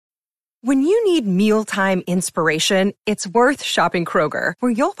When you need mealtime inspiration, it's worth shopping Kroger,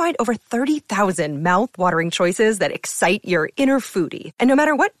 where you'll find over 30,000 mouth-watering choices that excite your inner foodie. And no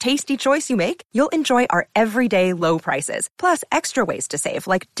matter what tasty choice you make, you'll enjoy our everyday low prices, plus extra ways to save,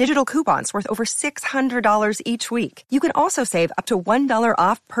 like digital coupons worth over $600 each week. You can also save up to $1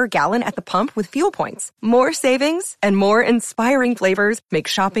 off per gallon at the pump with fuel points. More savings and more inspiring flavors make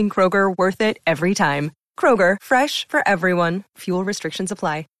shopping Kroger worth it every time. Kroger, fresh for everyone. Fuel restrictions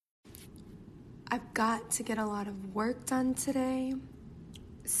apply. I've got to get a lot of work done today,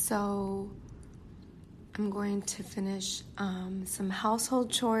 so I'm going to finish some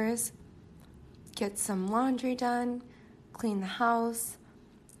household chores, get some laundry done, clean the house,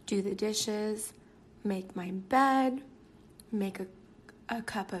 do the dishes, make my bed, make a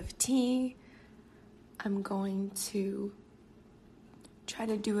cup of tea. I'm going to try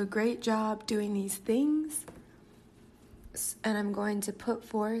to do a great job doing these things, and I'm going to put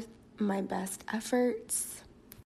forth my best efforts.